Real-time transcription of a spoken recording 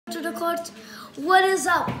To the court. What is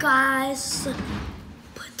up, guys?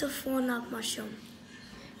 Put the phone up, mushroom.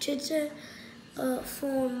 Chiche,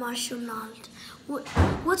 phone mushroom not.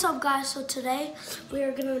 What's up, guys? So today we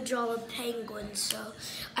are gonna draw a penguin. So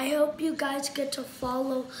I hope you guys get to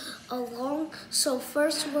follow along. So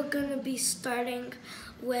first we're gonna be starting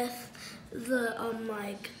with the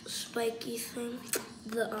like spiky thing,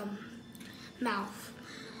 the mouth.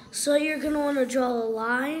 So you're gonna want to draw a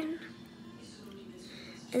line.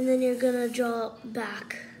 And then you're gonna draw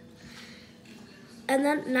back. And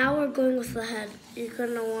then now we're going with the head. You're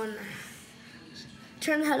gonna wanna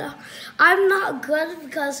turn the head up. I'm not good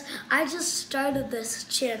because I just started this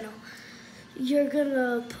channel. You're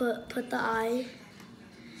gonna put the eye.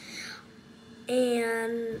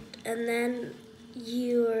 And then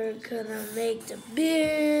you're gonna make the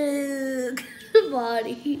big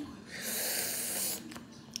body.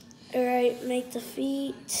 All right, make the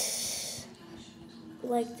feet.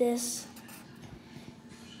 Like this,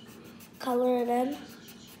 color it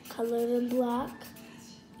in black,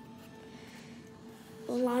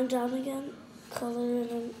 line down again, color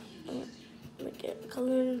it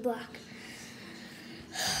in black.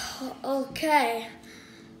 Okay,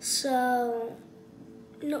 so,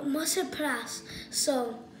 no, must press.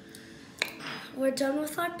 So, we're done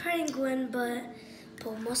with our penguin, but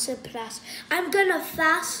must press. I'm gonna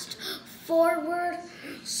fast forward,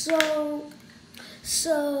 so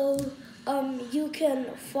you can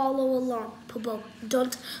follow along.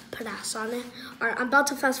 Don't pass on it. All right, I'm about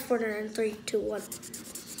to fast forward in 3, 2, 1.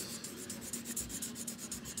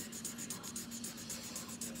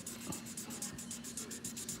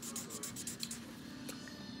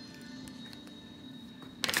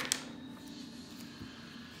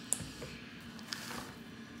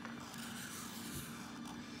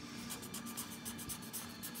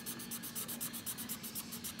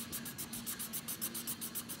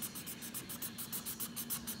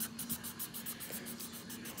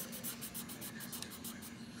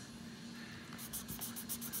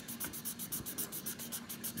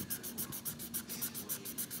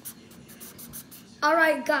 All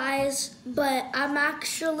right, guys, but I'm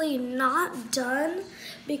actually not done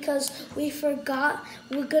because we forgot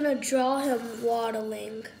we're gonna draw him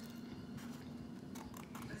waddling.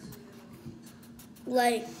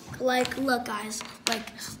 Like, look, guys,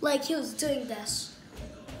 like he was doing this.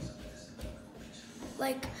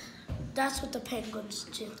 Like, that's what the penguins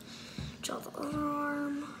do. Draw the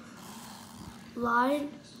arm,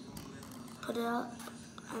 line, put it up,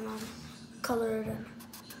 and then color it in.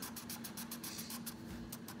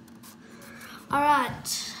 All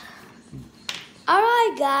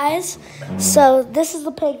right, guys. So this is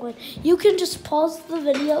the penguin. You can just pause the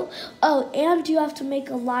video. Oh, and you have to make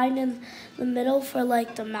a line in the middle for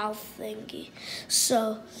like the mouth thingy.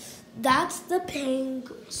 So that's the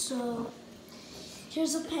penguin. So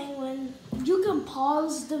here's a penguin. You can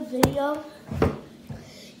pause the video.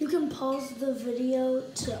 You can pause the video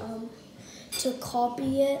to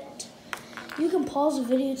copy it. You can pause the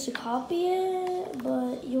video to copy it,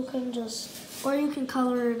 but you can or you can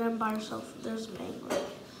color it in by yourself. There's a penguin.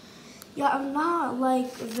 Yeah, I'm not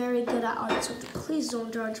like very good at art, so please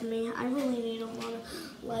don't judge me. I really need a lot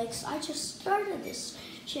of likes. I just started this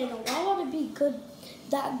channel. I want to be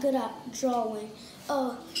that good at drawing.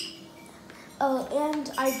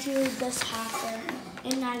 And I drew this hacker,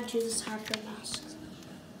 and I drew this hacker mask.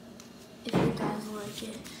 If you guys like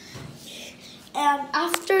it. And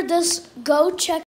after this, go check